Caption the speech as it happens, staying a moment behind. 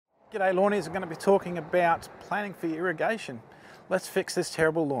G'day lawnies, I'm going to be talking about planning for your irrigation. Let's fix this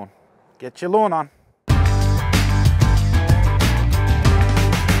terrible lawn. Get your lawn on.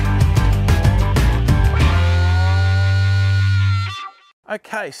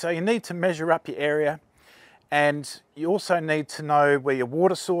 Okay, so you need to measure up your area, and you also need to know where your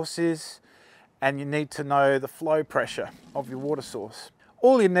water source is, and you need to know the flow pressure of your water source.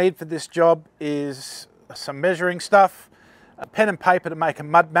 All you need for this job is some measuring stuff, a pen and paper to make a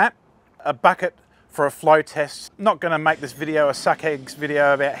mud map, a bucket for a flow test. I'm not going to make this video a suck eggs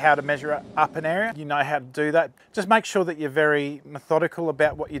video about how to measure up an area. You know how to do that. Just make sure that you're very methodical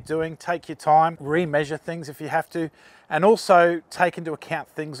about what you're doing. Take your time, re-measure things if you have to, and also take into account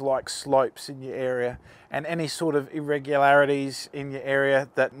things like slopes in your area and any sort of irregularities in your area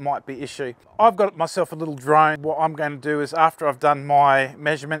that might be issue. I've got myself a little drone. What I'm going to do is, after I've done my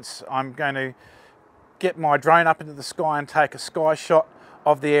measurements, I'm going to get my drone up into the sky and take a sky shot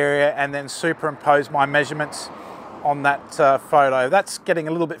of the area and then superimpose my measurements on that photo. That's getting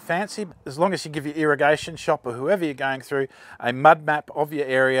a little bit fancy. As long as you give your irrigation shop or whoever you're going through a mud map of your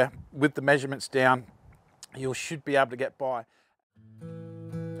area with the measurements down, you should be able to get by.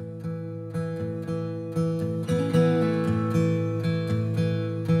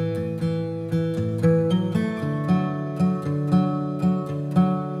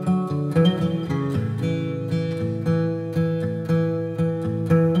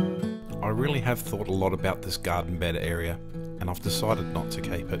 I've thought a lot about this garden bed area, and I've decided not to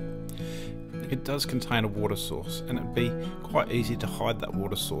keep it. It does contain a water source, and it'd be quite easy to hide that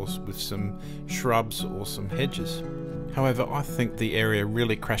water source with some shrubs or some hedges. However, I think the area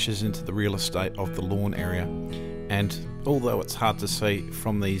really crashes into the real estate of the lawn area, and although it's hard to see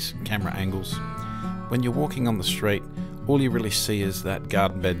from these camera angles, when you're walking on the street, all you really see is that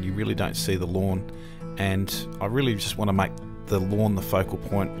garden bed. You really don't see the lawn, and I really just want to make the lawn the focal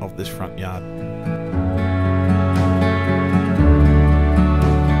point of this front yard.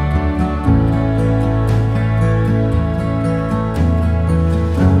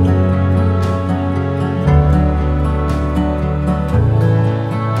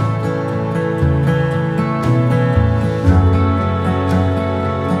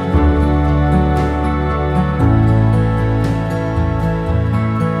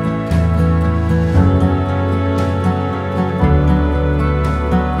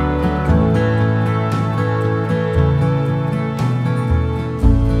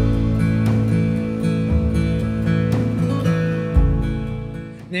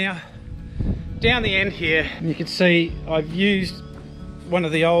 Now, down the end here, you can see I've used one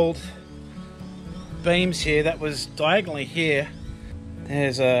of the old beams here that was diagonally here.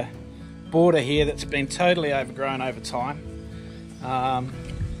 There's a border here that's been totally overgrown over time.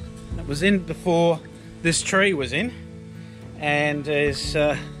 It was in before this tree was in, and has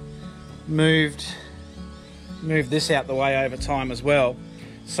moved this out the way over time as well.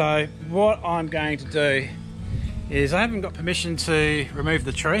 So what I'm going to do is, I haven't got permission to remove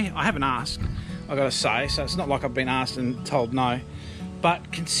the tree. I haven't asked, I've got to say, so it's not like I've been asked and told no.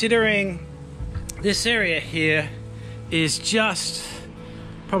 But considering this area here is just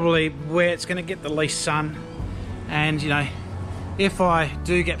probably where it's going to get the least sun, and you know, if I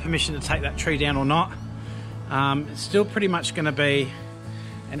do get permission to take that tree down or not, it's still pretty much going to be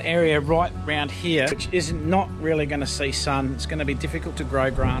an area right around here which is not really going to see sun. It's going to be difficult to grow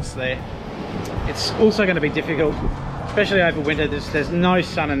grass there. It's also going to be difficult, especially over winter. There's no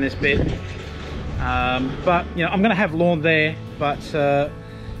sun in this bit. But you know, I'm going to have lawn there, but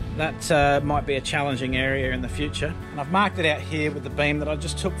that might be a challenging area in the future. And I've marked it out here with the beam that I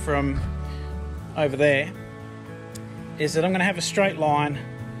just took from over there. Is that I'm going to have a straight line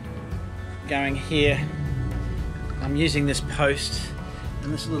going here. I'm using this post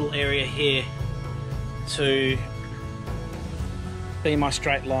and this little area here to be my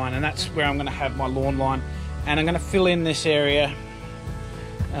straight line, and that's where I'm going to have my lawn line, and I'm going to fill in this area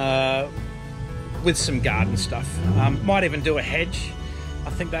with some garden stuff. Might even do a hedge. I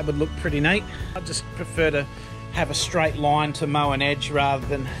think that would look pretty neat. I just prefer to have a straight line to mow an edge rather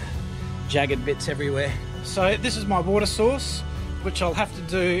than jagged bits everywhere. So this is my water source, which I'll have to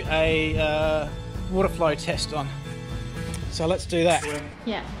do a water flow test on. So let's do that.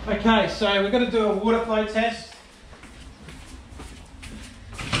 Yeah. Okay, so we're going to do a water flow test.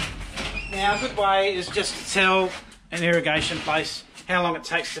 Now, a good way is just to tell an irrigation place how long it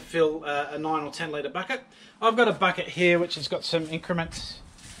takes to fill a 9 or 10 litre bucket. I've got a bucket here which has got some increments,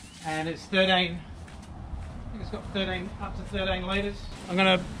 and it's 13, I think it's got 13, up to 13 litres. I'm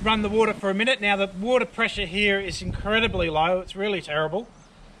going to run the water for a minute. Now the water pressure here is incredibly low, it's really terrible.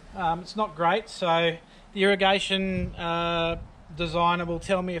 It's not great, so the irrigation designer will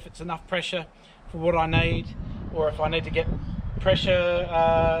tell me if it's enough pressure for what I need, or if I need to get pressure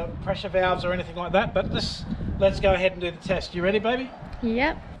valves or anything like that. But let's go ahead and do the test. You ready, baby?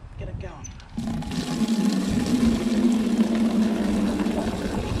 Yep. Get it going.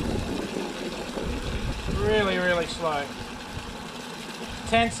 Really, really slow.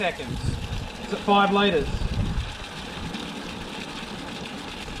 10 seconds. It's at 5 litres.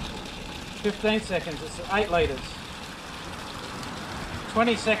 15 seconds, it's at 8 litres.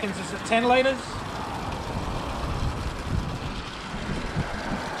 20 seconds, it's at 10 litres.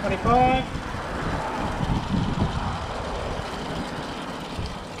 25.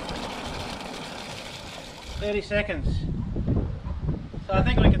 30 seconds. So I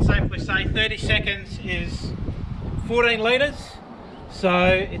think we can safely say 30 seconds is 14 litres. So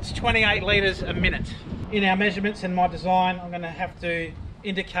it's 28 litres a minute. In our measurements and my design, I'm going to have to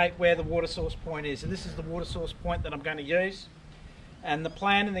indicate where the water source point is. And this is the water source point that I'm going to use. And the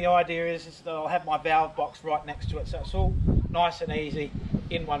plan and the idea is that I'll have my valve box right next to it. So it's all nice and easy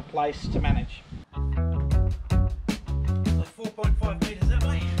in one place to manage. So 4.5 metres that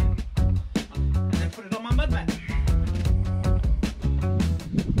way. And then put it on my mud mat.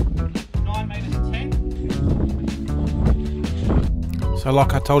 9 metres to 10. So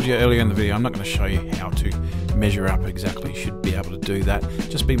like I told you earlier in the video, I'm not going to show you how to measure up exactly. You should be able to do that.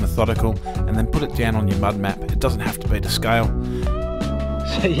 Just be methodical and then put it down on your mud map. It doesn't have to be to scale.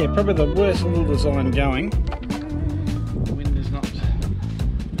 So yeah, probably the worst little design going. The wind is not...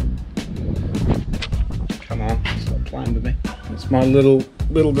 Come on, stop playing with me. It's my little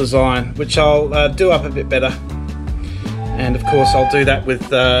design, which I'll do up a bit better. And of course I'll do that with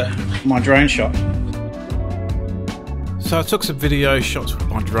my drone shot. So I took some video shots with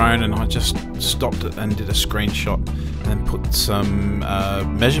my drone and I just stopped it and did a screenshot and then put some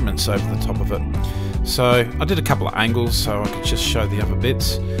measurements over the top of it. So I did a couple of angles so I could just show the other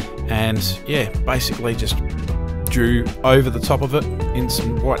bits, and yeah, basically just drew over the top of it in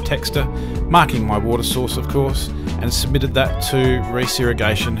some white texture, marking my water source of course, and submitted that to Reese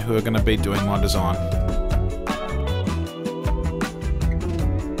Irrigation, who are going to be doing my design.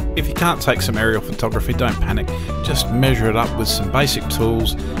 If you can't take some aerial photography, don't panic, just measure it up with some basic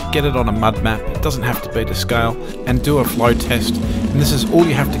tools, get it on a mud map, it doesn't have to be to scale, and do a flow test. And this is all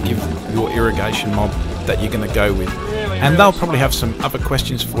you have to give your irrigation mob that you're going to go with. And they'll probably have some other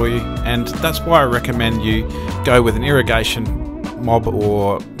questions for you, and that's why I recommend you go with an irrigation mob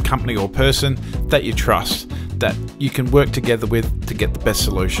or company or person that you trust, that you can work together with to get the best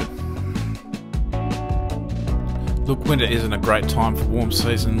solution. Look, winter isn't a great time for warm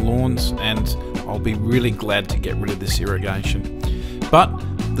season lawns, and I'll be really glad to get rid of this irrigation. But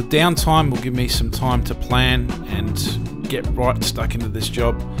the downtime will give me some time to plan and get right stuck into this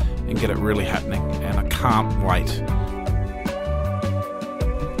job and get it really happening, and I can't wait.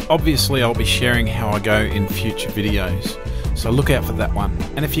 Obviously I'll be sharing how I go in future videos, so look out for that one.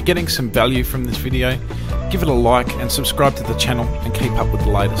 And if you're getting some value from this video, give it a like and subscribe to the channel and keep up with the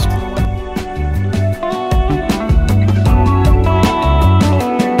latest.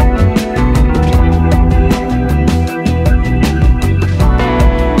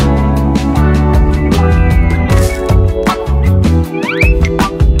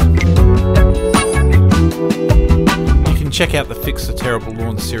 Check out the Fix the Terrible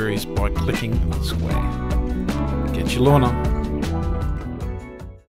Lawn series by clicking the square. Get your lawn on.